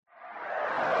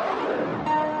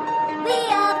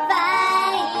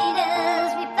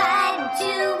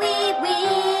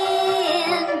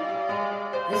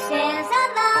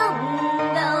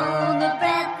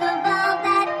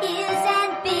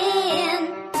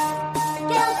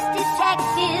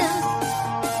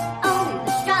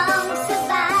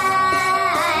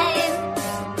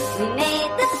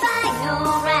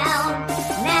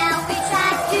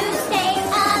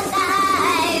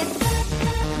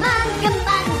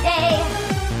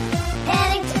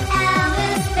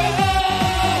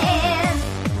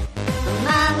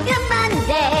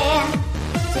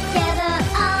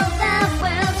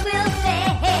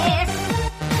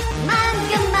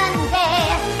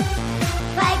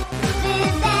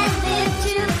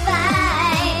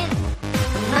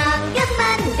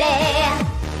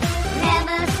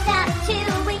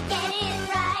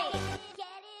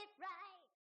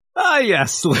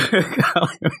yes, Luke. That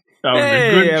was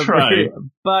a good try.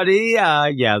 Buddy.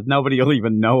 Nobody will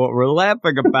even know what we're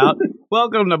laughing about.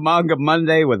 Welcome to Manga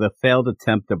Monday with a failed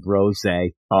attempt of Rose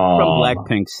from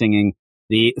Blackpink singing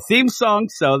the theme song.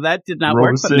 So that did not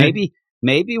work, but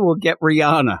maybe we'll get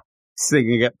Rihanna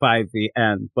singing it by the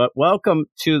end. But welcome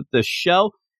to the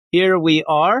show. Here we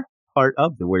are, part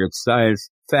of the Weird Science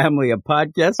family of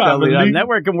podcasts, on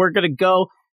Network, and we're going to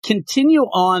continue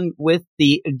on with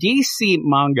the DC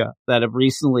manga that have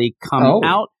recently come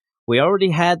out. We already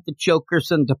had the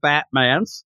Jokers and the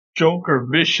Batmans. Joker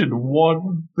Mission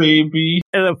 1, baby.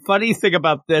 And the funny thing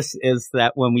about this is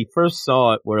that when we first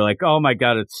saw it, we're like, oh my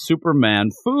God, it's Superman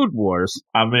Food Wars.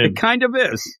 I mean, it kind of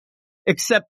is,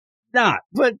 except not.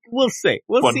 But we'll see.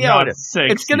 We'll see how it is.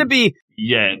 It's going to be,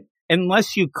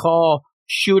 unless you call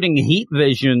shooting heat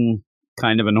vision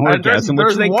kind of an orgasm,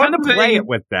 which they kind of play it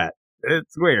with that.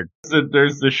 It's weird.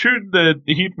 There's the shoot the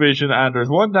heat vision, and there's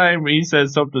one time he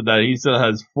says something that he still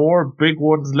has 4 big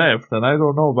ones left, and I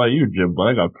don't know about you, Jim, but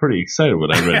I got pretty excited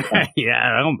when I read that.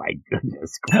 Yeah, oh my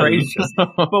goodness gracious.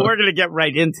 But we're going to get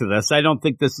right into this. I don't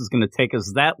think this is going to take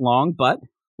us that long, but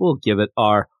we'll give it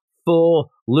our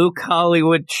full Luke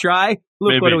Hollywood try.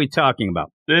 Luke, what are we talking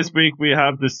about? This week we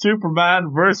have the Superman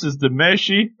versus the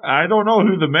Meshi. I don't know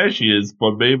who the Meshi is,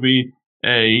 but maybe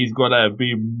he's going to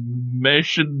be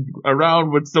meshing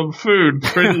around with some food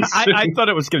pretty soon. I thought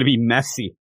it was going to be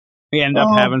messy. We end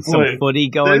up having some footy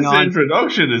going on. This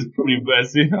introduction is pretty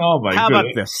messy. Oh, my God. How about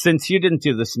this? Since you didn't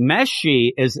do this,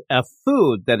 Meshi is a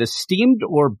food that is steamed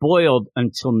or boiled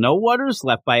until no water is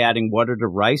left by adding water to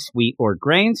rice, wheat, or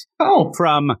grains.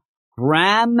 From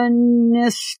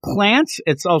gramineous plants.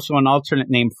 It's also an alternate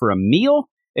name for a meal.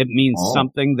 It means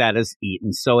something that is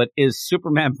eaten. So it is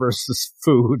Superman versus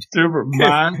food.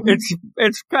 Superman?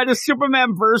 It's kind of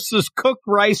Superman versus cooked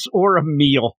rice or a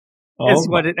meal is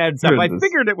what it ends up. I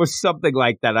figured it was something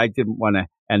like that. I didn't want to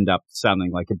end up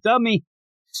sounding like a dummy.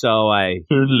 So I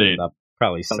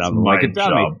probably sounded like a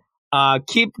dummy.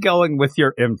 Keep going with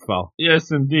your info.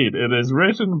 Yes, indeed. It is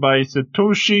written by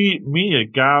Satoshi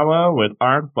Miyagawa with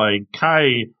art by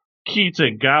Kai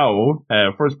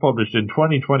Kitagawa, first published in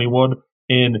 2021.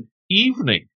 In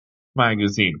Evening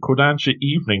Magazine, Kodansha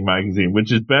Evening Magazine,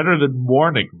 which is better than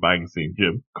Morning Magazine,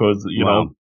 Jim, because, you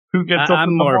know, who gets up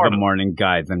I'm more of a morning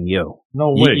guy than you.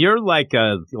 No way. You're like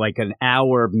an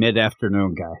hour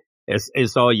mid-afternoon guy,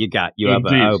 is all you got. You have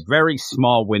a very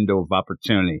small window of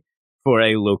opportunity for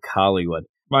a Luke Hollywood.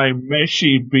 My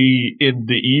Meshi be in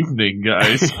the evening,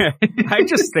 guys. I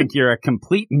just think you're a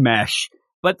complete mesh.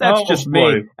 But that's just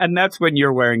me, and that's when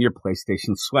you're wearing your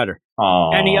PlayStation sweater.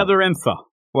 Any other info?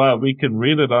 Well, we can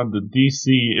read it on the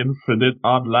DC Infinite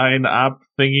Online app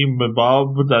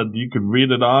thingy-mabob that you can read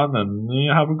it on and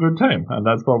have a good time. And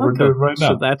that's what we're doing right now.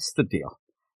 So that's the deal.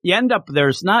 You end up,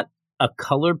 there's not a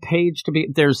color page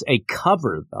there's a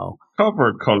cover, though.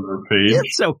 Color page.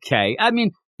 It's okay. I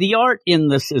mean, the art in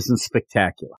this isn't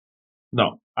spectacular.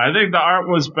 No. I think the art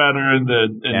was better in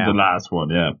the last one,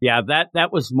 Yeah,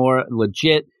 that was more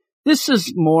legit. This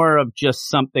is more of just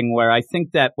something where I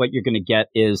think that what you're going to get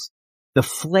is the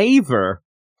flavor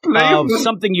of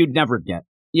something you'd never get.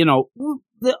 You know,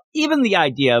 even the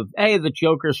idea of, hey, the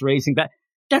Joker's raising that,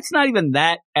 that's not even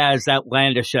that as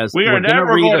outlandish as we are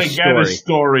never going to get a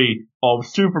story of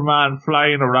Superman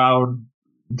flying around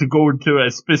to go to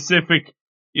a specific,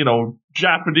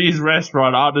 Japanese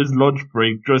restaurant on his lunch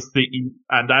break just to eat,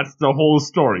 and that's the whole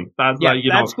story. That's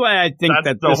why I think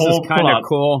that this is kind of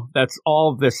cool. That's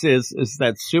all this is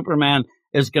that Superman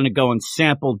is going to go and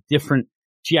sample different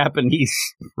Japanese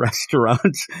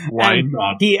restaurants. Why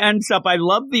not? He ends up, I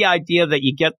love the idea that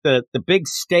you get the big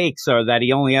stakes are that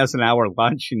he only has an hour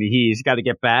lunch and he's got to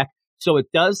get back. So it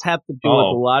does have to do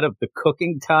with a lot of the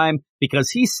cooking time, because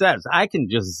he says, I can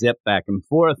just zip back and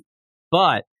forth,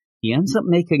 but he ends up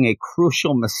making a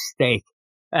crucial mistake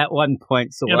at one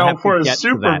point. So for a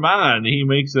Superman, he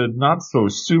makes a not so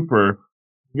super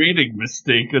reading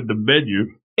mistake in the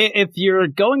menu. If you're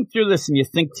going through this and you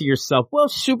think to yourself, well,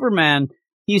 Superman,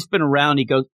 he's been around. He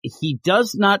goes, he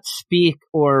does not speak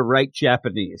or write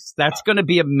Japanese. That's going to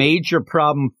be a major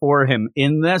problem for him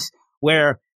in this,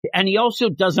 and he also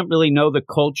doesn't really know the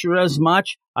culture as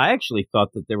much. I actually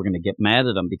thought that they were going to get mad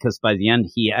at him, because by the end,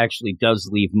 he actually does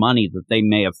leave money that they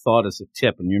may have thought as a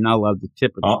tip, and you're not allowed to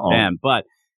tip in Japan. But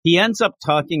he ends up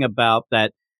talking about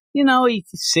that, he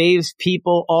saves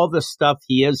people, all this stuff.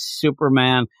 He is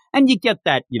Superman. And you get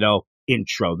that,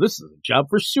 intro. This is a job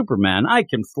for Superman. I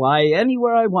can fly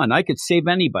anywhere I want. I could save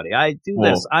anybody. I do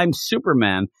this. I'm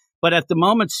Superman. But at the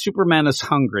moment, Superman is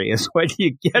hungry, is what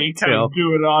you get to. He can't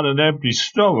do it on an empty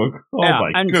stomach. Oh,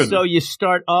 my goodness. And so you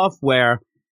start off where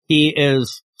he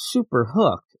is super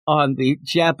hooked on the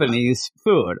Japanese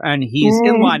food, and he's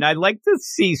in line. I like to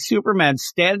see Superman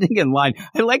standing in line.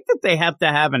 I like that they have to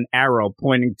have an arrow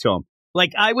pointing to him.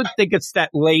 Like, I would think it's that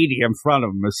lady in front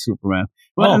of him as Superman.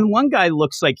 Well, and one guy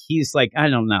looks like he's like, I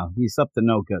don't know, he's up to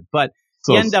no good. But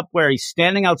you end up where he's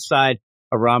standing outside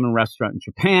a ramen restaurant in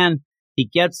Japan. He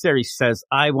gets there. He says,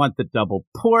 I want the double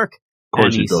pork.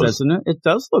 And he says, and it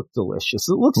does look delicious.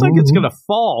 It looks like it's going to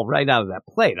fall right out of that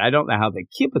plate. I don't know how they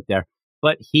keep it there.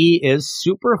 But he is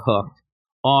super hooked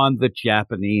on the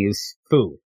Japanese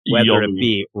food, whether it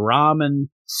be ramen,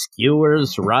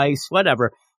 skewers, rice,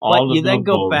 whatever. But you then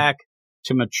go back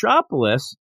to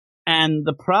Metropolis, and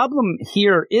the problem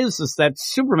here is that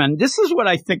Superman, this is what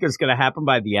I think is going to happen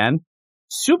by the end.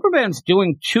 Superman's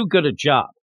doing too good a job.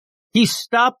 He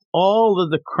stopped all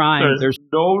of the crime. There's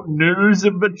no news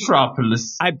in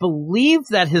Metropolis. I believe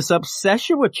that his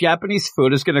obsession with Japanese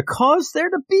food is going to cause there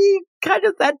to be kind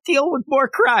of that deal with more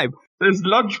crime. His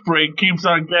lunch break keeps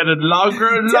on getting longer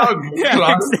and longer.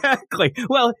 Yeah, exactly.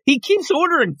 Well, he keeps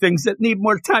ordering things that need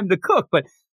more time to cook, but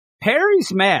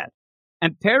Perry's mad.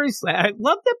 And I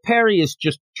love that Perry is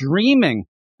just dreaming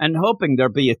and hoping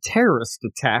there'll be a terrorist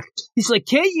attack. He's like,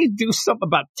 can't you do something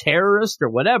about terrorists or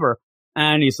whatever?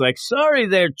 And he's like, sorry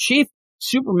there, Chief.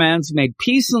 Superman's made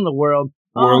peace in the world.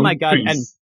 Oh, my God. Peace.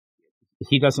 And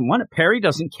he doesn't want it. Perry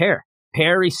doesn't care.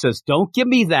 Perry says, don't give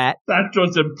me that. That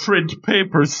doesn't print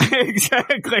papers.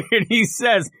 Exactly. And he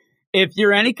says, if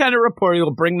you're any kind of reporter,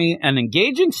 you'll bring me an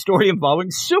engaging story involving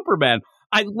Superman.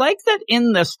 I like that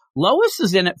in this, Lois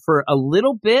is in it for a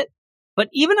little bit, but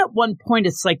even at one point,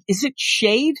 it's like, is it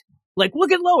shade? Like,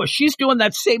 look at Lois. She's doing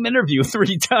that same interview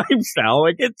 3 times now.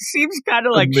 Like, it seems kind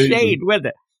of like shade with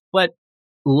it. But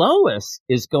Lois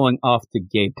is going off to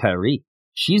Gay Paris.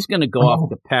 She's going to go off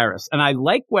to Paris. And I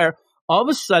like where all of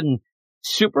a sudden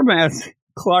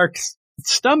Clark's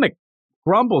stomach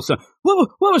grumbles. What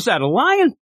was that, a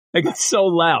lion? Like, it's so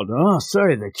loud. Oh,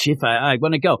 sorry, the Chief. I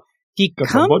want to go. He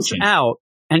comes out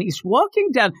and he's walking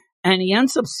down. And he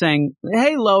ends up saying,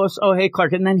 hey, Lois. Oh, hey,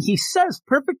 Clark. And then he says,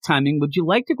 perfect timing. Would you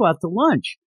like to go out to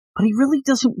lunch? But he really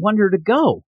doesn't want her to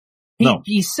go.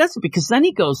 He says it because then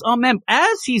he goes, oh, man,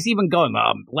 as he's even going,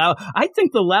 I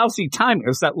think the lousy timing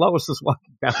is that Lois is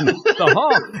walking down the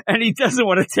hall and he doesn't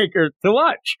want to take her to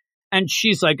lunch. And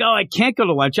she's like, oh, I can't go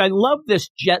to lunch. I love this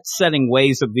jet setting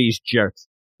ways of these jerks.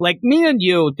 Like me and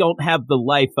you don't have the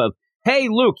life of, hey,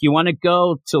 Luke, you want to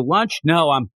go to lunch?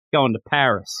 No, I'm going to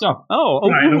Paris. Ooh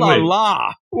la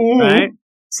la. Right?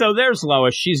 So there's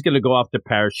Lois. She's going to go off to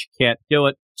Paris. She can't do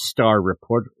it. Star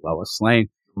reporter Lois Lane.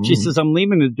 She says, I'm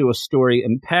leaving to do a story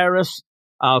in Paris.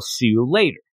 I'll see you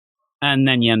later. And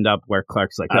then you end up where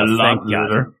Clark's like, oh, thank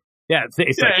God. Yeah, it's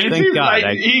like, thank God.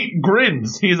 Like, he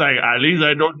grins. He's like, at least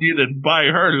I don't need to buy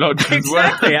her lunch as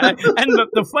well. Exactly. And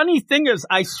the funny thing is,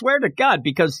 I swear to God,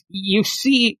 because you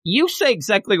say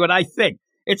exactly what I think.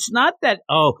 It's not that,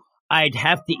 I'd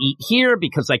have to eat here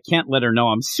because I can't let her know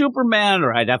I'm Superman,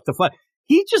 or I'd have to fly.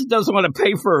 He just doesn't want to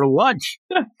pay for her lunch.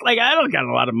 Like, I don't got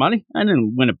a lot of money. I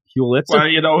didn't win a Pulitzer.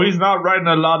 Well, he's not writing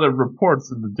a lot of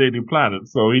reports in the Daily Planet,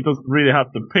 so he doesn't really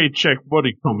have the paycheck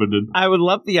money coming in. I would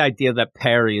love the idea that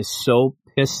Perry is so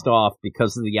pissed off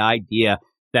because of the idea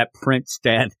that Prince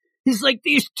dead. He's like,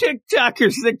 these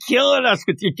TikTokers, they're killing us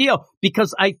with your deal.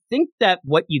 Because I think that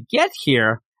what you get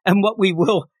here and what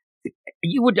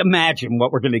you would imagine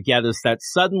what we're going to get is that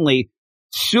suddenly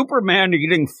Superman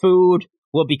eating food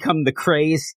will become the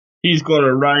craze. He's going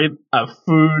to write a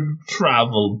food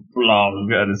travel blog,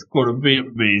 and it's going to be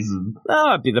amazing.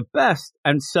 Oh, it'd be the best.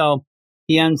 And so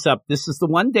he ends up, this is the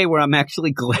one day where I'm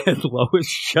actually glad Lois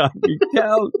shot me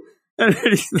down. And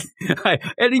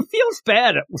he feels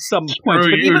bad at some point.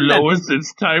 Screw you, Lois,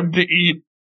 it's time to eat.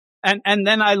 And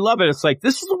then I love it. It's like,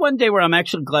 this is the one day where I'm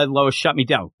actually glad Lois shut me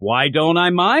down. Why don't I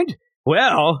mind?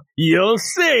 Well, you'll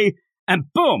see. And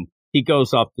boom, he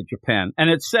goes off to Japan.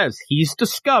 And it says he's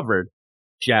discovered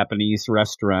Japanese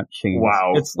restaurant chains.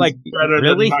 Wow. It's like, better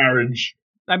really? Than marriage.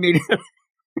 I mean,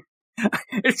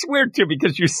 it's weird too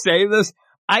because you say this.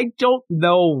 I don't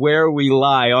know where we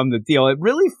lie on the deal. It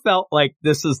really felt like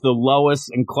this is the Lois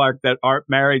and Clark that aren't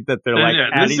married, that they're like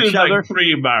at each other. This is like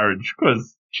pre-marriage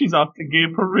because she's off to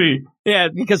Gay Paris. Yeah,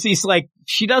 because he's like,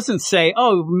 she doesn't say,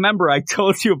 oh, remember I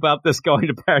told you about this going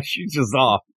to Paris. She's just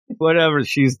off. Whatever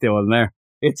she's doing there,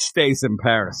 it stays in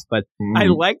Paris. But I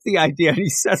like the idea. And he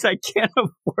says, I can't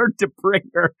afford to bring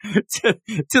her to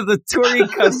the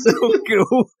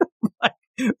Torikasuku. Like,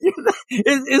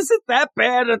 is it that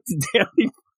bad at the Daily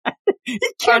Planet? He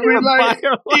can't even buy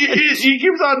her lunch. He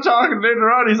keeps on talking later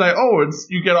on. He's like,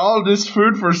 you get all this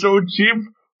food for so cheap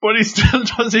But he still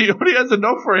does. He only has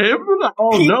enough for him.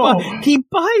 Oh, he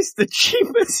buys the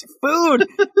cheapest food,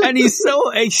 and he's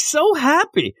so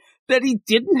happy that he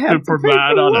didn't have Superman to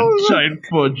pay for on all a giant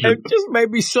budget. It just made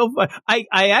me so fun. I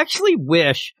actually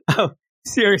wish,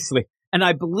 seriously, and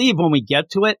I believe when we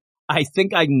get to it, I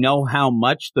think I know how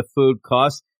much the food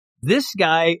costs. This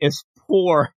guy is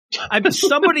poor. I mean,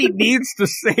 somebody needs to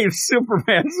save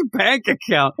Superman's bank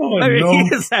account.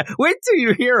 Wait till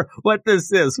you hear what this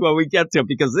is when we get to it,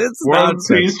 because it's World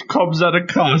nonsense. peace comes at a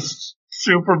cost.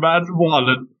 Superman's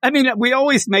wallet. I mean, we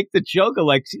always make the joke of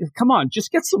like, come on, just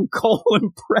get some coal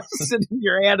and press it in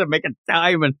your hand and make a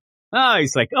diamond. Oh,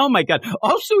 he's like, oh my God.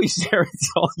 Also, he's there.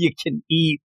 It's all you can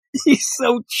eat. He's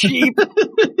so cheap.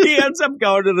 He ends up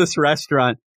going to this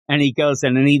restaurant. And he goes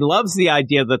in, and he loves the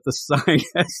idea that the sign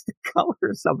has the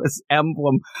colors of his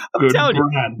emblem. I'm telling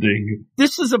you,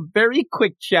 this is a very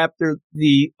quick chapter.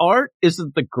 The art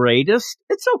isn't the greatest.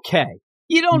 It's okay.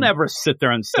 You don't ever sit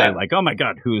there and say, like, oh, my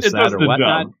God, who's that or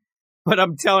whatnot. But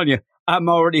I'm telling you, I'm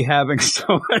already having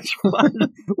so much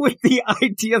fun with the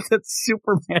idea that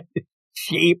Superman is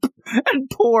cheap and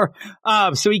poor.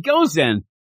 So he goes in.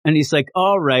 And he's like,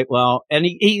 all right, well, and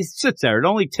he sits there. It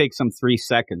only takes him 3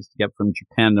 seconds to get from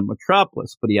Japan to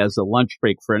Metropolis, but he has a lunch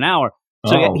break for an hour.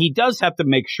 So he does have to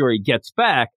make sure he gets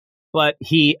back, but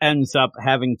he ends up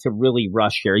having to really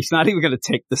rush here. He's not even going to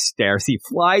take the stairs. He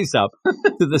flies up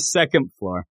to the second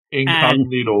floor.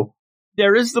 Incognito.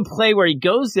 There is the play where he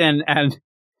goes in and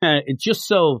just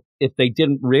so if they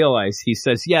didn't realize, he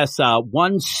says, yes,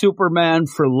 1 Superman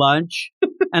for lunch.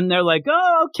 And they're like,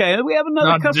 oh, okay, we have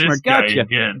another customer. Gotcha.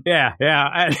 Yeah,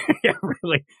 yeah,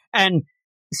 really. And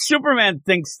Superman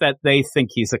thinks that they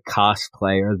think he's a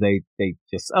cosplayer. They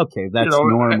just, okay, that's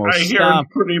normal I hear stuff.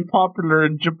 it's pretty popular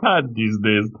in Japan these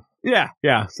days.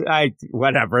 Yeah,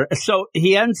 whatever. So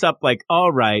he ends up like,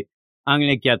 all right, I'm going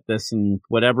to get this. And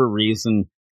whatever reason,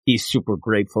 he's super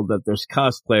grateful that there's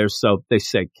cosplayers. So they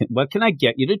say, what can I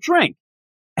get you to drink?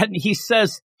 And he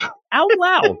says out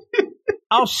loud,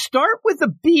 I'll start with a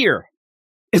beer,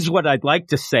 is what I'd like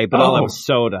to say, but I'll have a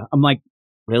soda. I'm like,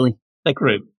 really? Like,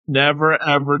 great. Never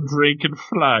ever drink and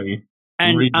fly.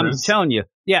 And I'm telling you,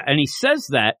 yeah. And he says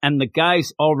that, and the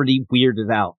guy's already weirded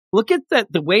out. Look at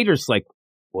that. The waiter's like,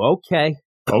 well, okay,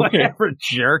 whatever,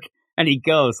 jerk. And he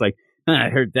goes like, I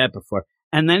heard that before.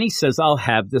 And then he says, I'll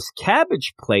have this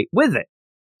cabbage plate with it.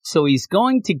 So he's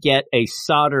going to get a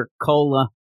soda cola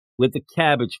with a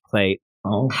cabbage plate.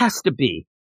 Has to be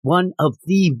one of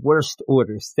the worst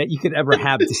orders that you could ever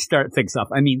have to start things off.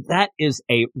 I mean, that is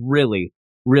a really,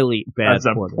 really bad order.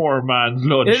 That's a poor man's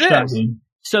lunch. It is.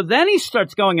 So then he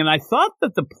starts going, and I thought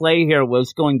that the play here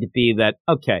was going to be that,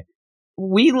 okay,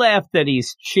 we laughed that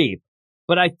he's cheap,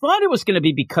 but I thought it was going to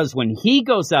be because when he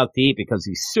goes out to eat, because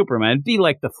he's Superman, it'd be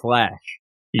like the Flash.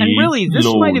 And really, this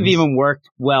might have even worked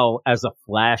well as a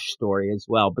Flash story as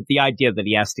well. But the idea that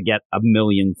he has to get a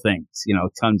million things,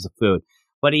 tons of food.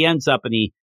 But he ends up and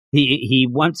he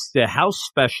wants the house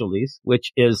specialties,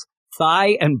 which is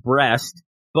thigh and breast,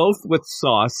 both with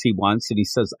sauce he wants. And he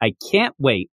says, I can't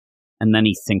wait. And then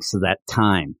he thinks of that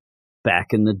time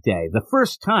back in the day, the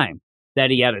first time that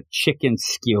he had a chicken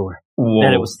skewer. Whoa.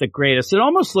 That it was the greatest. It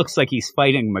almost looks like he's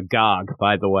fighting Magog,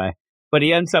 by the way. But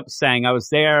he ends up saying, I was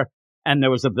there. And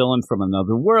there was a villain from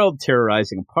another world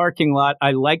terrorizing a parking lot.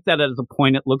 I like that at the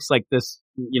point it looks like this,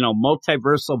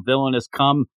 multiversal villain has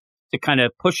come to kind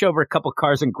of push over a couple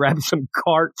cars and grab some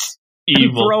carts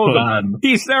and throw them.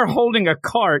 He's there holding a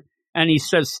cart, and he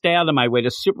says, stay out of my way. To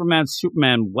Superman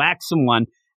whacks him one.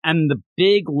 And the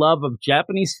big love of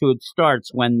Japanese food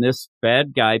starts when this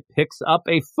bad guy picks up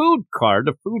a food cart,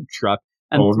 a food truck,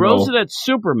 and throws it at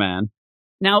Superman.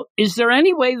 Now, is there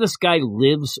any way this guy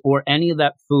lives or any of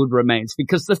that food remains?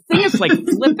 Because the thing is like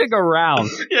flipping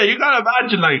around. Yeah, you gotta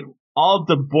imagine like all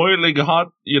the boiling hot,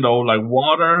 like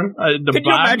water in the Can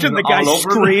you imagine the guy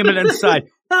screaming inside?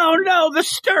 Oh no, the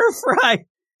stir fry.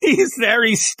 He's there,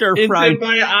 he's stir frying. It's in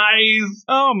my eyes.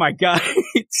 Oh my God.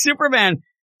 Superman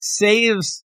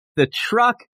saves the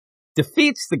truck,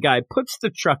 defeats the guy, puts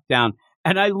the truck down.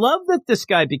 And I love that this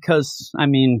guy, because,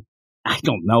 I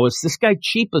don't know. Is this guy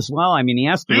cheap as well? He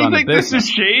has to run a business. Do you think this is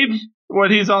Shade?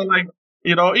 When he's on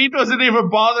he doesn't even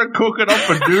bother cooking up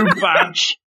a new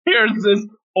batch. Here's this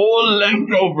old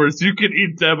leftovers. You can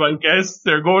eat them, I guess.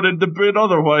 They're going in the bin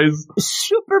otherwise.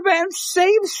 Superman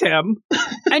saves him,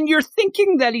 and you're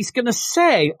thinking that he's going to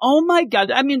say, oh my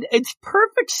God. It's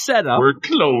perfect setup. We're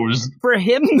closed. For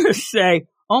him to say,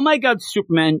 oh my God,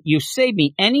 Superman, you saved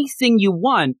me. Anything you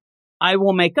want, I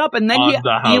will make up. And then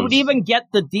you would even get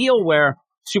the deal where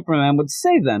Superman would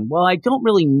say then, well, I don't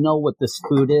really know what this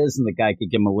food is. And the guy could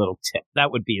give him a little tip.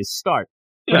 That would be his start.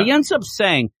 But he ends up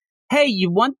saying, hey,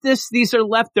 you want this? These are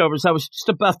leftovers. I was just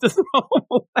about to throw them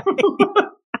away.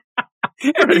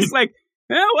 And he's like,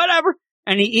 yeah, whatever.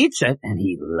 And he eats it, and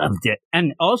he loved it.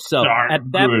 And also, at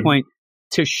that point,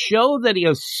 to show that he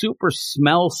has super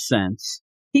smell sense,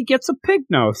 he gets a pig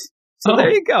nose. So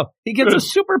there you go. He gets a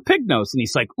super pig nose, and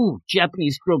he's like, ooh,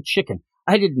 Japanese grilled chicken.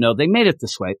 I didn't know they made it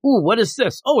this way. Ooh, what is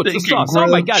this? Oh, it's a sauce. Oh,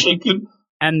 my God. Chicken.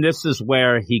 And this is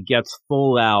where he gets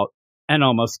full out and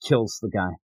almost kills the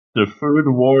guy. The Food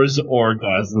Wars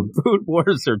orgasm. Food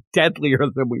wars are deadlier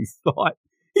than we thought.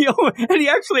 And he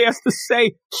actually has to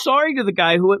say sorry to the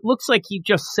guy who it looks like he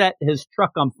just set his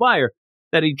truck on fire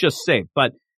that he just saved.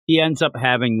 But he ends up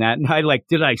having that. And I like,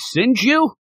 did I singe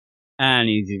you? And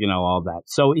he's, all that.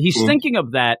 So he's thinking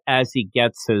of that as he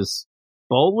gets his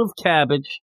bowl of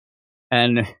cabbage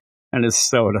and his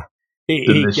soda.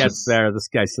 He gets there. This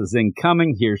guy says,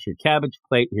 incoming. Here's your cabbage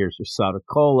plate. Here's your soda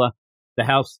cola. The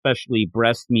house specialty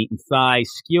breast meat and thigh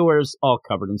skewers, all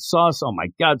covered in sauce. Oh, my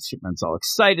God. Superman's all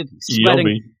excited. He's sweating.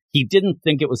 Yummy. He didn't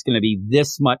think it was going to be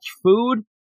this much food.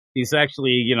 He's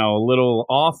actually, a little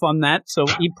off on that. So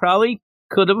he probably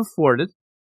could have afforded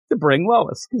to bring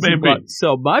Lois. Maybe. He bought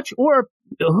so much. Or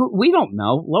we don't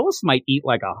know. Lois might eat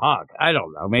like a hog. I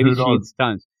don't know. Maybe she eats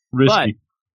tons. Risky. But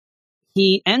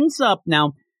he ends up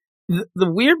now.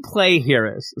 The weird play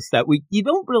here is that you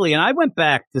don't really, and I went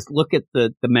back to look at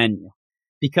the menu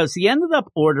because he ended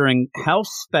up ordering house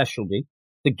specialty.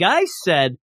 The guy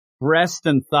said breast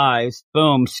and thighs,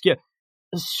 boom,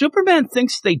 Superman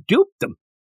thinks they duped him.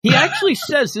 He actually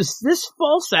says, is this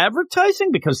false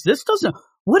advertising? Because this doesn't,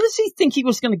 what does he think he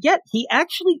was going to get? He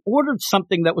actually ordered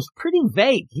something that was pretty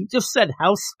vague. He just said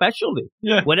house specialty.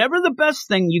 Yeah. Whatever the best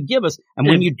thing you give us. And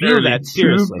when you do that,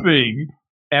 seriously. Big.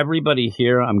 Everybody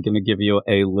here, I'm going to give you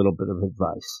a little bit of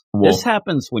advice. Whoa. This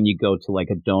happens when you go to like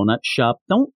a donut shop.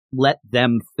 Don't let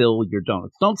them fill your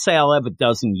donuts. Don't say, I'll have a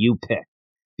dozen, you pick.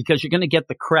 Because you're going to get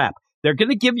the crap. They're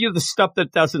going to give you the stuff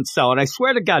that doesn't sell. And I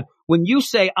swear to God, when you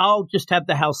say, I'll just have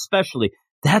the house specialty,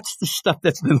 that's the stuff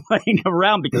that's been laying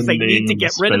around because they need to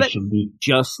get rid of it.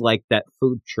 Just like that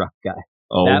food truck guy.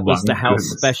 Oh, that was the house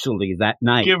specialty that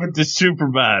night. Give it to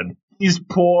Superman. He's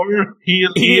poor. He'll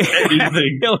eat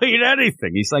anything. He'll eat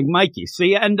anything. He's like Mikey. So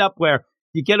you end up where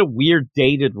you get a weird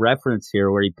dated reference here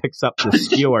where he picks up the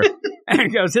skewer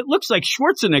and goes, it looks like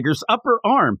Schwarzenegger's upper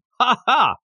arm. Ha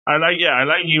ha. I like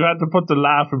you had to put the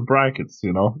laugh in brackets,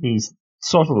 He's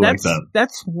subtle like that.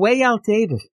 That's way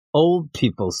outdated. Old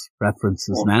people's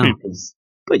references now.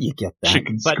 But you get that.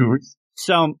 Chicken skewers.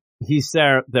 So he's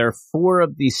there. There are 4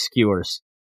 of these skewers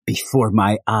before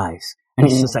my eyes. And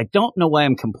he says, I don't know why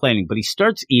I'm complaining, but he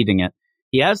starts eating it.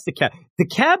 He has the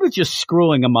cabbage is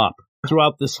screwing him up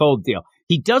throughout this whole deal.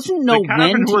 He doesn't know when to eat.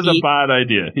 The cabbage was a bad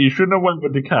idea. He shouldn't have went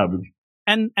with the cabbage.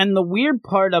 And the weird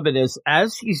part of it is,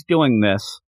 as he's doing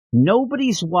this,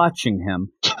 nobody's watching him,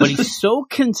 but he's so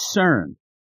concerned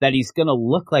that he's going to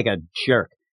look like a jerk.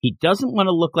 He doesn't want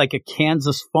to look like a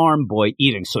Kansas farm boy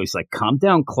eating. So he's like, calm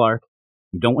down, Clark.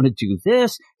 You don't want to do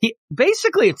this.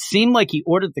 Basically, it seemed like he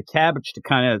ordered the cabbage to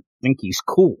kind of think he's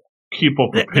cool. Keep up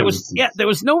with there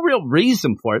was no real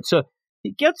reason for it. So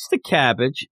he gets the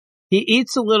cabbage. He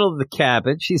eats a little of the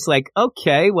cabbage. He's like,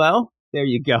 okay, well, there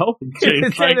you go.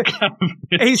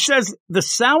 He says the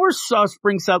sour sauce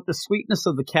brings out the sweetness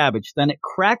of the cabbage. Then it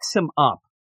cracks him up.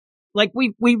 Like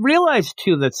we realize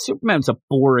too that Superman's a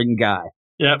boring guy.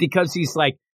 Yeah. Because he's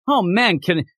like, oh man,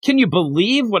 can you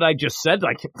believe what I just said?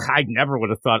 Like, I never would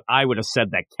have thought I would have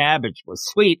said that cabbage was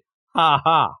sweet. Ha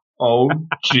ha. Oh,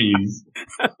 jeez.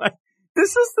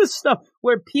 This is the stuff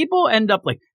where people end up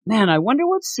like, man, I wonder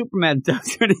what Superman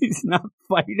does when he's not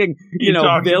fighting,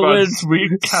 villains,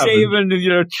 saving,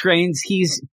 trains.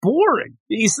 He's boring.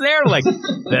 He's there like,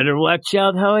 better watch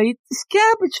out how I eat this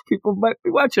cabbage. People might be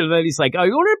watching. And then he's like,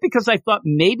 I ordered it because I thought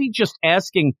maybe just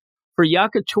asking for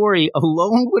yakitori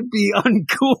alone would be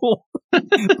uncool.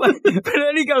 but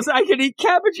then he goes, I can eat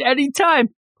cabbage anytime.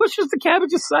 Pushes the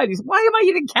cabbage aside. Why am I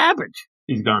eating cabbage?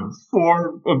 He's gone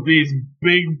 4 of these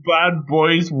big bad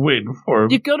boys win for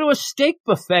him. You go to a steak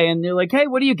buffet and they're like, hey,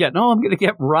 what are you getting? Oh, I'm going to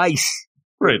get rice.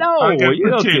 Right. No, you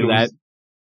don't do that.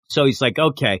 So he's like,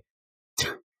 okay,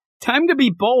 time to be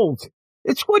bold.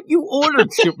 It's what you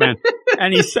ordered, Superman.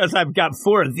 And he says, I've got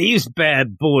 4 of these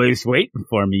bad boys waiting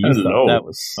for me. You thought that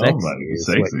was sexy.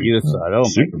 Sexy. What you thought. Oh,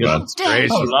 my goodness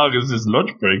gracious. How long is his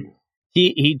lunch break?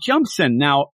 He jumps in.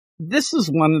 Now, this is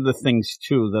one of the things,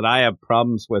 too, that I have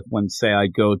problems with when, say, I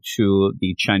go to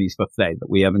the Chinese buffet that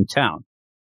we have in town.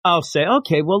 I'll say,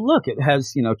 okay, well, look, it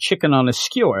has, chicken on a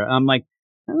skewer. I'm like,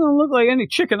 that don't look like any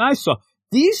chicken I saw.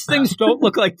 These things don't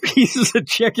look like pieces of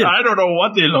chicken. I don't know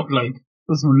what they look like.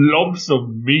 Just lumps of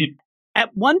meat. at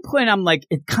one point I'm like,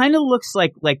 it kind of looks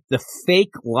like the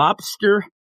fake lobster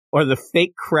or the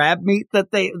fake crab meat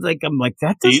that they like. I'm like,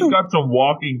 that doesn't. He's got some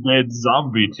Walking Dead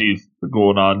zombie teeth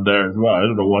going on there as well. I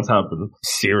don't know what's happening.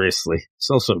 Seriously, it's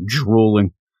also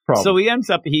drooling. Probably. So he ends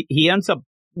up,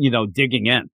 digging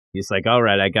in. He's like, all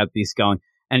right, I got these going,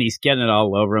 and he's getting it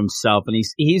all over himself, and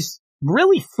he's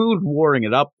really food warring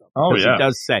it up. Oh yeah, he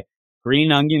does say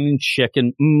green onion and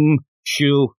chicken.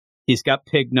 Chew. He's got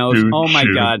pig nose. Dude, oh my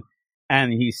chew. God.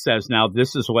 And he says, now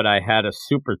this is what I had a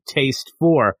super taste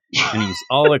for. And he's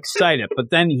all excited. But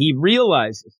then he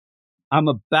realizes, I'm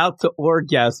about to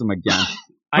orgasm again.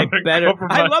 I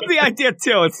love the idea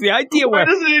too. It's the idea Why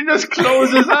doesn't he just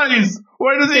close his eyes?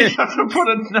 Why does he have to put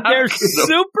a napkin? There's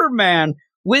Superman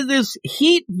with his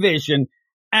heat vision.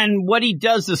 And what he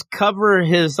does is cover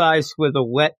his eyes with a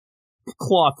wet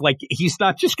cloth. Like he's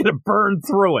not just going to burn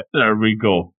through it. There we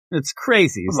go. It's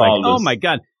crazy. He's like, oh my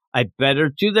God. I better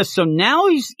do this. So now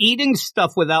he's eating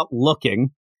stuff without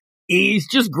looking. He's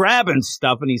just grabbing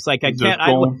stuff, and he's like, Just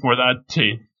going for that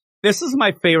tea. This is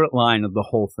my favorite line of the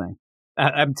whole thing.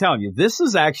 I'm telling you, this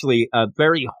is actually a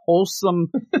very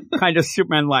wholesome kind of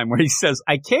Superman line where he says,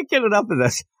 I can't get enough of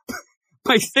this.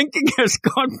 My thinking has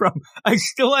gone from, I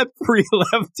still have 3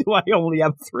 left to I only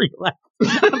have 3 left.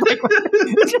 I'm like,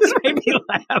 it just made me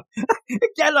laugh.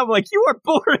 Again, I'm like, you are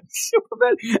boring,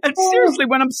 Superman. And seriously,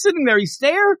 when I'm sitting there, he's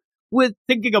there with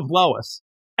thinking of Lois.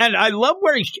 And I love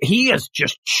where he is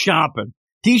just chomping.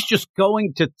 He's just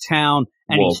going to town,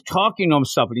 and he's talking to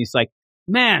himself, and he's like,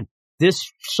 man,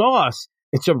 this sauce,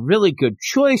 it's a really good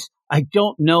choice. I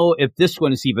don't know if this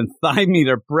one is even thigh meat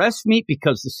or breast meat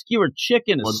because the skewered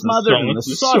chicken is smothered in the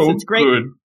sauce. So it's great.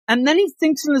 Good. And then he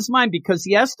thinks in his mind, because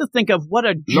he has to think of what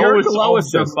a jerk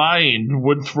Lois of the mind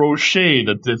would throw shade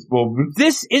at this moment.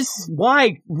 This is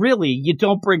why, really, you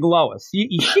don't bring Lois.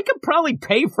 She could probably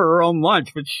pay for her own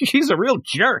lunch, but she's a real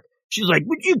jerk. She's like,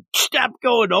 would you stop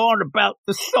going on about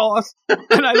the sauce?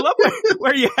 And I love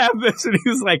where you have this. And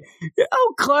he's like,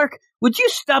 oh, Clark, would you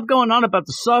stop going on about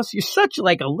the sauce? You're such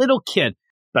like a little kid.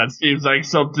 That seems like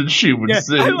something she would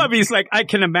say. I love he's like, I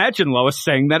can imagine Lois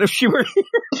saying that if she were here.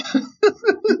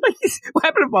 What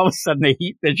happened if all of a sudden the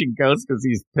heat vision goes because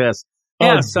he's pissed?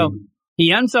 Yeah, so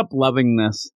he ends up loving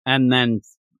this. And then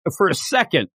for a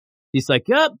second, he's like,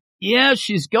 yeah,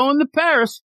 she's going to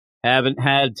Paris. Haven't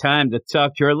had time to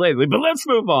talk to her lately, but let's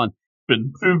move on.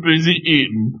 Been too busy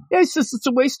eating. Yeah, he says it's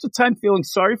a waste of time feeling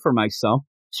sorry for myself.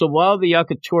 So while the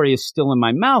yakitori is still in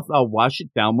my mouth, I'll wash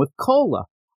it down with cola.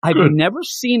 I've never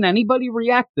seen anybody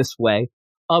react this way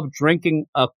of drinking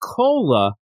a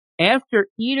cola after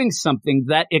eating something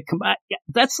that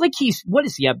that's like what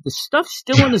does he have? The stuff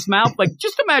still in his mouth? Like,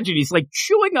 just imagine he's like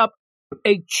chewing up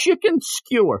a chicken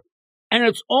skewer and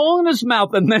it's all in his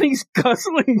mouth and then he's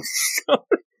guzzling soda.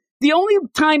 The only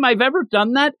time I've ever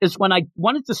done that is when I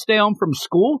wanted to stay home from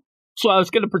school. So I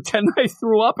was going to pretend I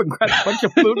threw up and grabbed a bunch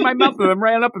of food in my mouth and then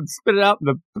ran up and spit it out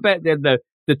in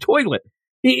the toilet.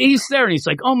 He's there and he's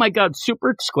like, oh my God,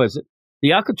 super exquisite. The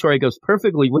yakitori goes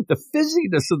perfectly with the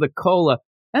fizziness of the cola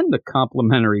and the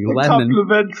complimentary lemon.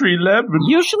 Complimentary lemon.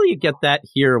 Usually you get that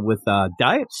here with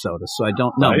diet soda, so I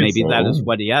don't know. Maybe that is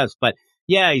what he has. But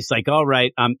yeah, he's like, all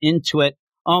right, I'm into it.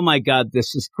 Oh my God,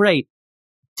 this is great.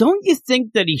 Don't you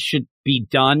think that he should be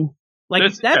done?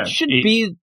 Like, that should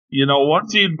be... You know,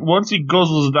 once he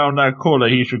guzzles down that cola,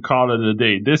 he should call it a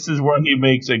day. This is where he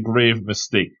makes a grave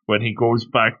mistake, when he goes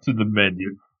back to the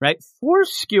menu. Right? 4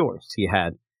 skewers he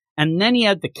had. And then he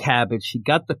had the cabbage. He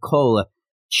got the cola.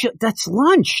 That's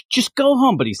lunch. Just go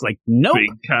home. But he's like, nope.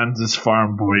 Big Kansas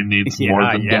farm boy needs more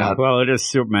than that. Well, it is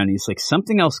Superman. He's like,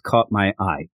 something else caught my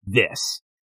eye. This.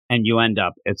 And you end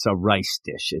up, it's a rice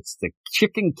dish. It's the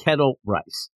chicken kettle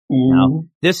rice. Now,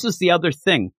 this is the other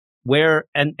thing. Where,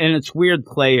 and it's weird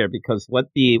play here because what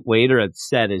the waiter had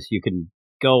said is you can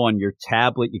go on your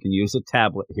tablet, you can use a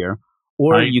tablet here,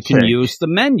 or you can use the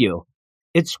menu.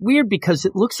 It's weird because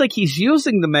it looks like he's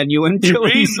using the menu until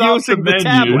he's using the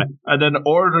tablet. And then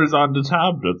orders on the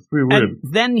tablet. It's pretty weird. And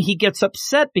then he gets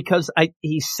upset because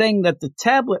he's saying that the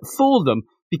tablet fooled him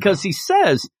because he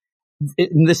says,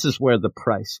 and this is where the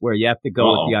price, where you have to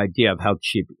go with the idea of how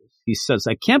cheap it is. He says,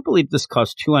 I can't believe this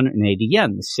costs 280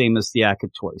 yen, the same as the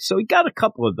yakitori. So he got a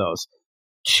couple of those.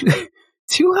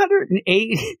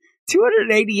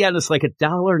 280 yen is like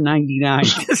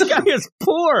 $1.99. This guy is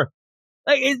poor.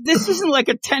 Like, this isn't like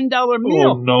a $10 meal.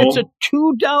 Oh, no. It's a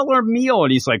 $2 meal.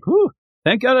 And he's like, whew,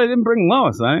 thank God I didn't bring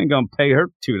Lois. I ain't going to pay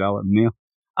her $2 meal.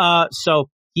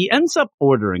 So he ends up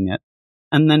ordering it.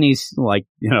 And then he's like,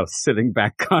 sitting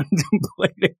back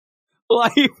contemplating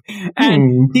life,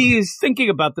 and he's thinking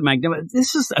about the Manga.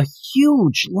 This is a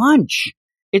huge lunch.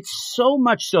 It's so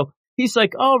much so he's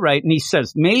like, all right. And he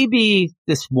says, maybe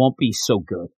this won't be so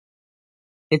good.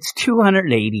 It's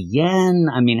 280 yen.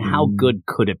 I mean, how good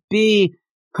could it be?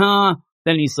 Huh?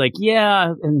 Then he's like,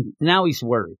 yeah. And now he's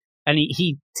worried. And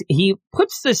he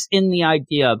puts this in the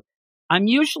idea of, I'm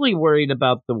usually worried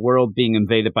about the world being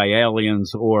invaded by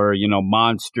aliens or,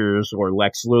 monsters or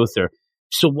Lex Luthor.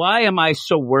 So why am I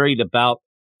so worried about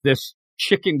this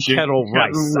chicken kettle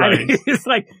rice? It's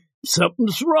like,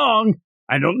 something's wrong.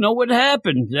 I don't know what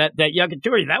happened. That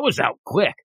yakitori, that was out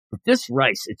quick. But this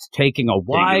rice, it's taking a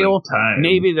while.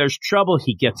 Maybe there's trouble.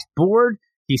 He gets bored.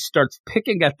 He starts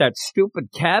picking at that stupid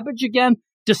cabbage again.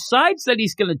 Decides that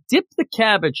he's going to dip the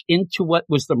cabbage into what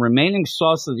was the remaining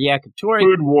sauce of the yakitori.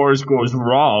 Food Wars goes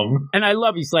wrong. And I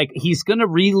love, he's going to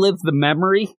relive the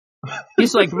memory.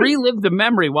 He's like, relive the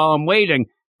memory while I'm waiting.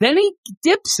 Then he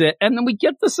dips it, and then we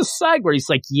get this aside where he's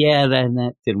like, yeah,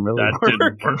 that didn't really work.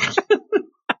 Didn't work.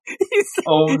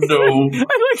 Oh, no.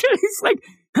 He's like,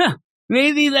 huh,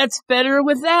 maybe that's better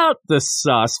without the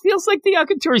sauce. Feels like the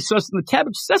yakitori sauce and the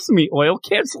cabbage sesame oil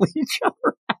cancel each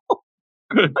other out.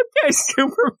 Good. Okay,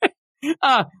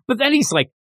 Superman. But then he's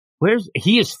like,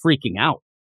 he is freaking out.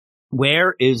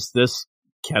 Where is this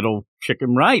kettle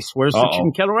chicken rice? Where's the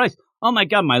chicken kettle rice? Oh my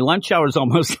God, my lunch hour is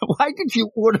almost. Why did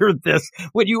you order this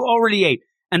when you already ate?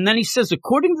 And then he says,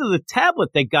 according to the tablet,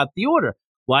 they got the order.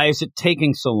 Why is it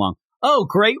taking so long? Oh,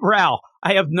 great row.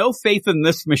 I have no faith in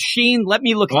this machine. Let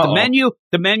me look at the menu.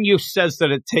 The menu says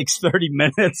that it takes 30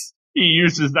 minutes. He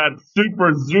uses that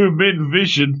super zoom-in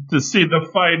vision to see the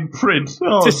fine print.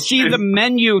 To see the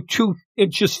menu 2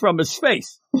 inches from his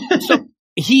face. So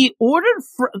he ordered,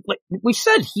 like we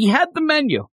said, he had the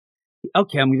menu.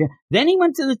 Okay, then he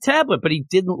went to the tablet, but he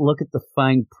didn't look at the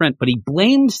fine print. But he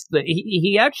blames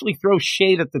he actually throws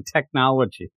shade at the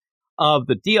technology of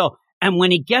the deal. And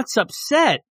when he gets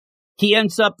upset, he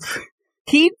ends up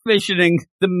heat visioning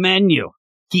the menu.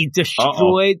 He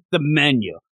destroyed the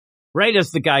menu. Right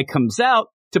as the guy comes out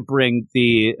to bring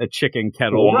the chicken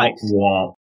kettle rice.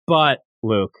 But,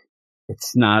 Luke,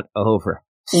 it's not over.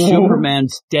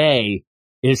 Superman's day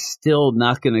is still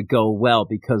not going to go well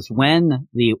because when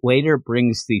the waiter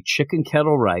brings the chicken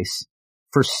kettle rice,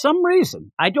 for some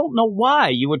reason, I don't know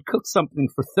why you would cook something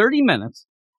for 30 minutes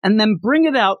and then bring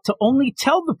it out to only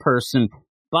tell the person,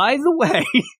 by the way,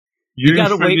 you got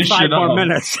to wait 5 more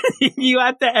minutes. You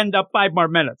have to end up 5 more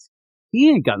minutes. He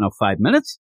ain't got no 5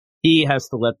 minutes. He has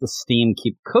to let the steam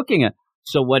keep cooking it.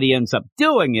 So what he ends up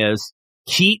doing is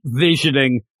heat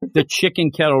visioning the chicken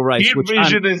kettle rice. Heat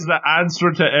vision is the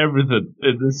answer to everything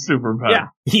in this Superman. Yeah,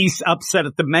 he's upset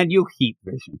at the menu, heat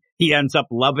vision. He ends up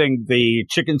loving the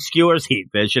chicken skewers, heat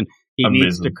vision. He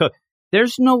needs to cook.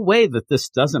 There's no way that this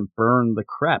doesn't burn the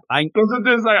crap. Doesn't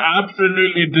this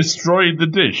absolutely destroy the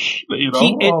dish?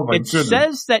 It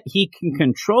says that he can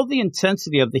control the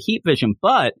intensity of the heat vision,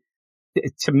 but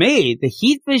to me, the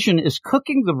heat vision is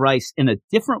cooking the rice in a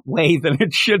different way than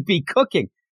it should be cooking.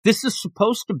 This is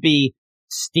supposed to be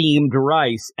steamed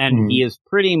rice, and he is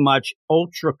pretty much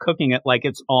ultra cooking it like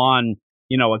it's on,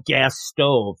 a gas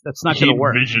stove. That's not going to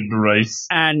work. Heat vision rice.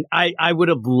 And I would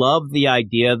have loved the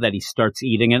idea that he starts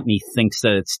eating it and he thinks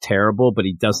that it's terrible, but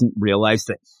he doesn't realize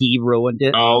that he ruined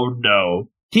it. Oh, no.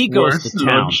 He goes worst to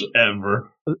town. lunch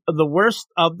ever. The worst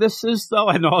of this is, though,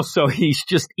 and also he's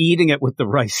just eating it with the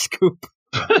rice scoop.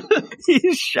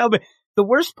 He's shoving. The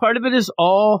worst part of it is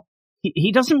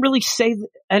he doesn't really say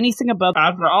anything about.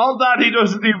 After all that, he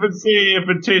doesn't even say if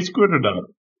it tastes good or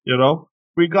not.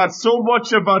 We got so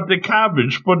much about the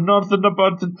cabbage, but nothing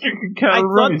about the chicken kettle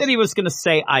rice. I thought that he was going to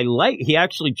say, he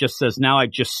actually just says, now I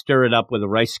just stir it up with a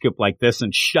rice scoop like this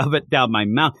and shove it down my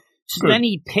mouth. So then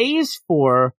he pays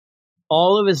for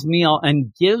all of his meal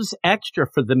and gives extra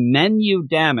for the menu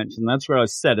damage. And that's where I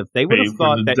said, if they would have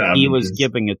thought that he was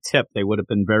giving a tip, they would have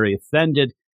been very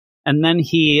offended. And then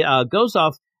he goes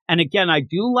off. And again, I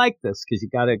do like this because you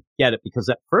got to get it, because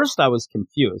at first I was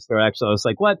confused. I was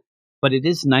like, what? But it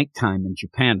is nighttime in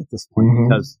Japan at this point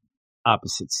because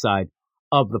opposite side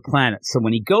of the planet. So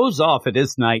when he goes off, it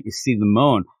is night. You see the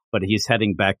moon, but he's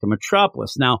heading back to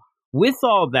Metropolis. Now, with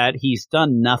all that, he's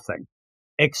done nothing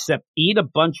except eat a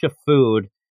bunch of food,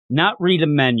 not read a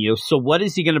menu. So what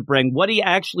is he going to bring? What he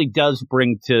actually does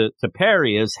bring to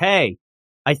Perry is, hey,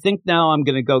 I think now I'm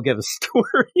going to go get a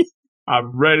story.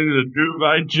 I'm ready to do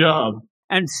my job.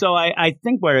 And so I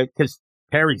think because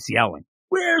Perry's yelling,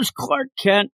 where's Clark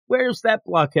Kent? Where's that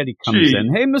blockhead? He comes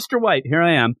in. Hey, Mr. White, here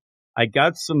I am. I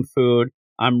got some food.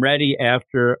 I'm ready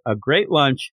after a great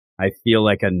lunch. I feel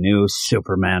like a new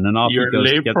Superman. And off he goes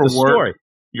to get the story.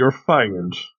 You're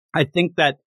fired. I think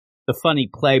that the funny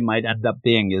play might end up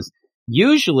being is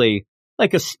usually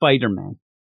like a Spider-Man.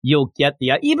 you'll get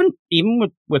the even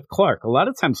with Clark. A lot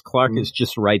of times Clark is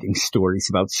just writing stories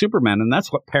about Superman, and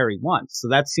that's what Perry wants. So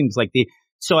that seems like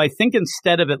so I think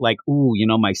instead of it like, ooh,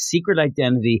 my secret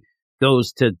identity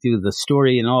goes to do the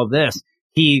story and all this,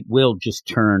 he will just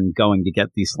turn going to get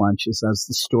these lunches as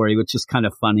the story, which is kind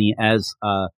of funny as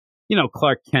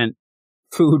Clark Kent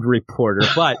food reporter.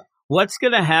 But what's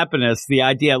going to happen is the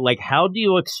idea, like, how do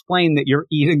you explain that you're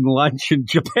eating lunch in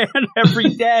Japan every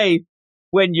day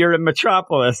when you're in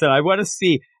Metropolis? And I want to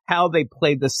see how they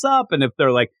play this up, and if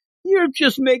they're like, you're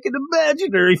just making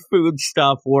imaginary food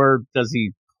stuff, or does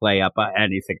he play up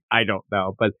anything? I don't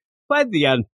know. But by the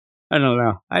end, I don't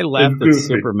know. I laughed at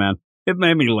Superman. It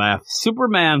made me laugh.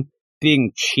 Superman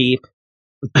being cheap,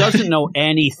 doesn't know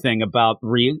anything about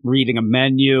reading a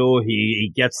menu.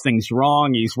 He gets things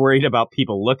wrong. He's worried about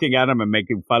people looking at him and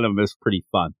making fun of him. Is pretty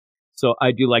fun. So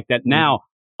I do like that. Now,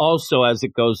 also, as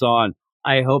it goes on,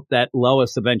 I hope that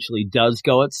Lois eventually does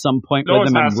go at some point with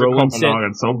him and ruins it.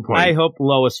 At some point. I hope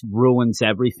Lois ruins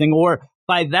everything. Or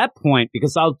by that point,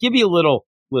 because I'll give you a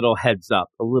little heads up,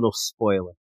 a little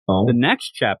spoiler. Oh. The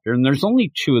next chapter, and there's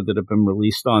only 2 that have been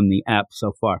released on the app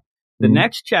so far. The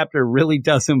next chapter really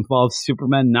does involve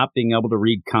Superman not being able to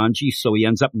read kanji, so he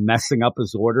ends up messing up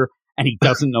his order, and he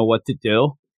doesn't know what to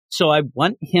do. So I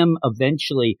want him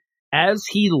eventually, as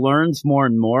he learns more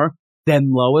and more,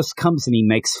 then Lois comes and he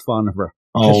makes fun of her.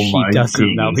 Oh, she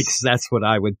doesn't know, because that's what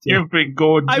I would do. You've been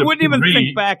going to I wouldn't even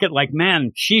think back at like,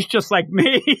 man, she's just like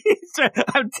me.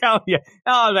 I'm telling you.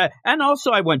 And also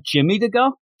I want Jimmy to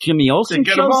go. Jimmy Olsen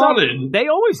shows up. They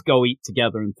always go eat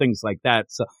together and things like that.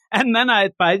 So, and then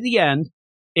by the end,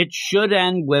 it should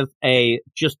end with a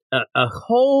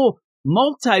whole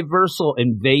multiversal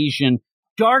invasion,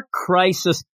 dark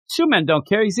crisis. Superman don't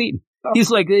care. He's eating.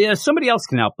 He's like, yeah, somebody else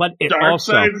can help. But it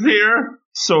also, Darkseid's here,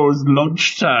 so is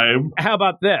lunchtime. How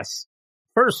about this?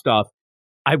 First off,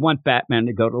 I want Batman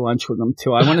to go to lunch with him,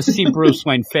 too. I want to see Bruce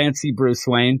Wayne, fancy Bruce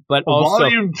Wayne, but also...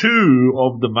 Volume 2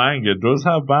 of the manga does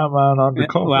have Batman on the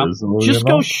cover. Well, so, just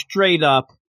go straight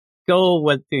up. Go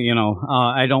with,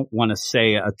 I don't want to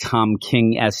say a Tom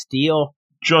King-esque deal.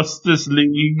 Justice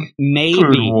League,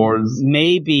 maybe Wars.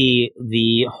 Maybe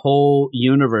the whole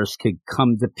universe could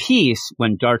come to peace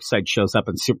when Darkseid shows up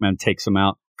and Superman takes him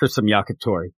out for some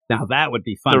yakitori. Now that would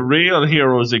be fun. The real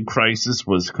heroes in Crisis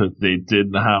was because they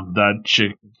didn't have that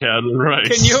chicken kettle rice.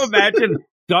 Can you imagine?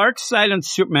 Darkseid and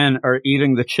Superman are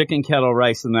eating the chicken kettle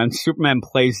rice, and then Superman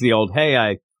plays the old, hey,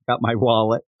 I got my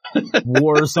wallet.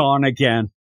 War's on again.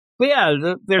 But yeah,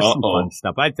 there's some fun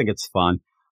stuff. I think it's fun.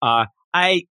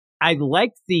 I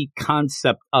like the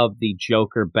concept of the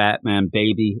Joker Batman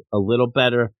baby a little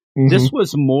better. Mm-hmm. This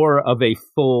was more of a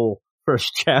full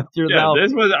first chapter, though.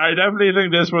 I definitely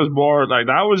think this was more like,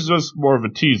 that was just more of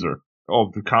a teaser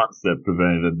of the concept of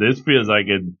anything. This feels like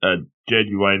a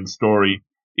genuine story,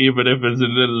 even if it's a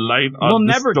little light on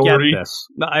the story. We'll never get this.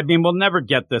 I mean, we'll never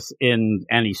get this in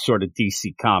any sort of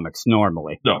DC Comics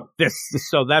normally. No.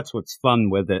 So that's what's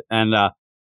fun with it. And I'm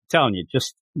telling you,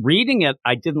 just reading it,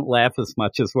 I didn't laugh as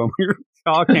much as when we were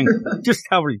talking, just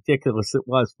how ridiculous it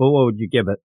was. But what would you give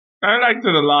it? I liked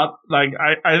it a lot. Like,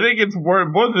 I think it's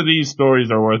worth, both of these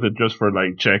stories are worth it just for,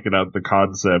 like, checking out the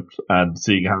concept and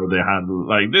seeing how they handle,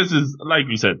 like, this is, like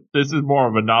you said, this is more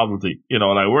of a novelty.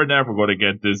 Like, we're never going to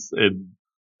get this in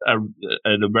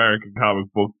an American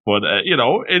comic book, but,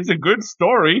 it's a good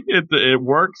story. It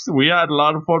works. We had a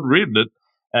lot of fun reading it.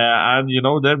 And,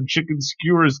 them chicken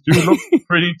skewers do look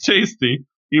pretty tasty,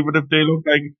 even if they look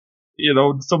like,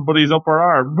 somebody's upper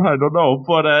arm. I don't know.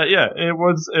 But, it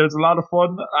was a lot of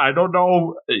fun. I don't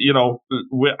know,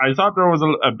 I thought there was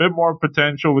a bit more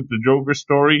potential with the Joker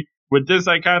story. With this,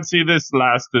 I can't see this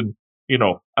lasting,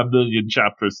 a million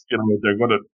chapters. They're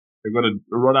gonna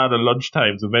run out of lunch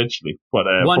times eventually. But,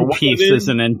 One Piece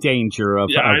isn't in danger of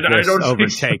this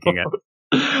overtaking it.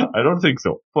 I don't think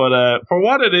so. But for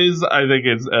what it is, I think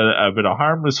it's a bit of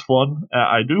harmless fun.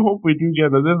 I do hope we do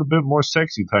get a little bit more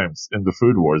sexy times in the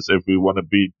Food Wars if we want to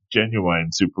be genuine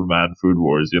Superman Food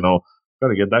Wars,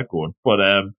 Gotta get that going. But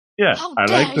I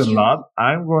liked it a lot.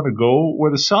 I'm going to go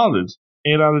with a solid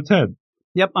 8 out of 10.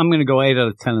 Yep, I'm going to go 8 out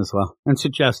of 10 as well. And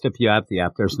suggest if you have the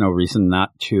app, there's no reason not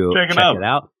to check it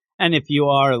out. And if you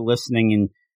are listening and,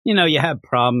 you have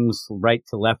problems right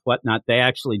to left, whatnot, they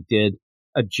actually did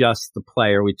adjust the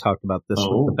player. We talked about this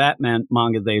with the Batman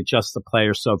manga. They adjust the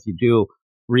player. So if you do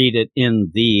read it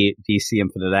in the DC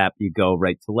Infinite app, you go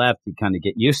right to left. You kind of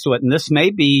get used to it. And this may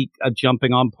be a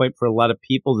jumping on point for a lot of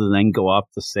people to then go off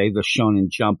to say the Shonen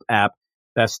Jump app,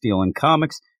 best deal in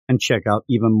comics, and check out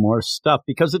even more stuff,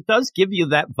 because it does give you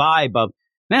that vibe of,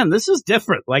 man, this is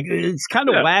different. Like, it's kind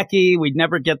of wacky. We'd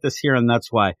never get this here. And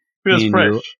that's why feels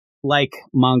fresh. like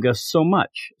manga so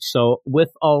much. So with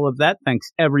all of that,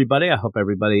 thanks everybody. I hope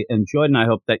everybody enjoyed, and I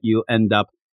hope that you end up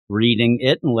reading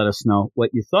it and let us know what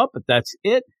you thought. But that's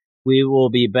it. We will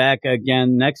be back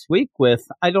again next week with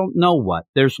I don't know what.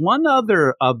 There's one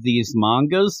other of these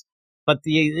mangas, but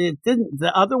the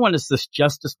other one is this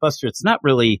Justice Buster. It's not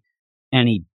really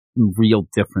any real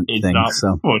different thing. It's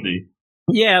not funny.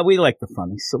 Yeah, we like the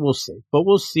funny, so we'll see. But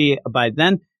we'll see by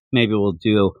then. Maybe we'll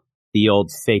do the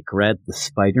old fake red, the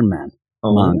Spider-Man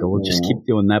manga. We'll just keep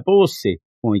doing that, but we'll see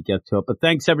when we get to it. But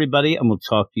thanks, everybody, and we'll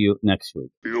talk to you next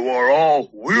week. You are all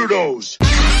weirdos.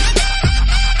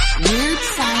 Weird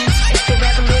science is the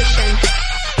revolution.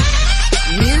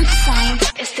 Weird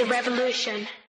science is the revolution.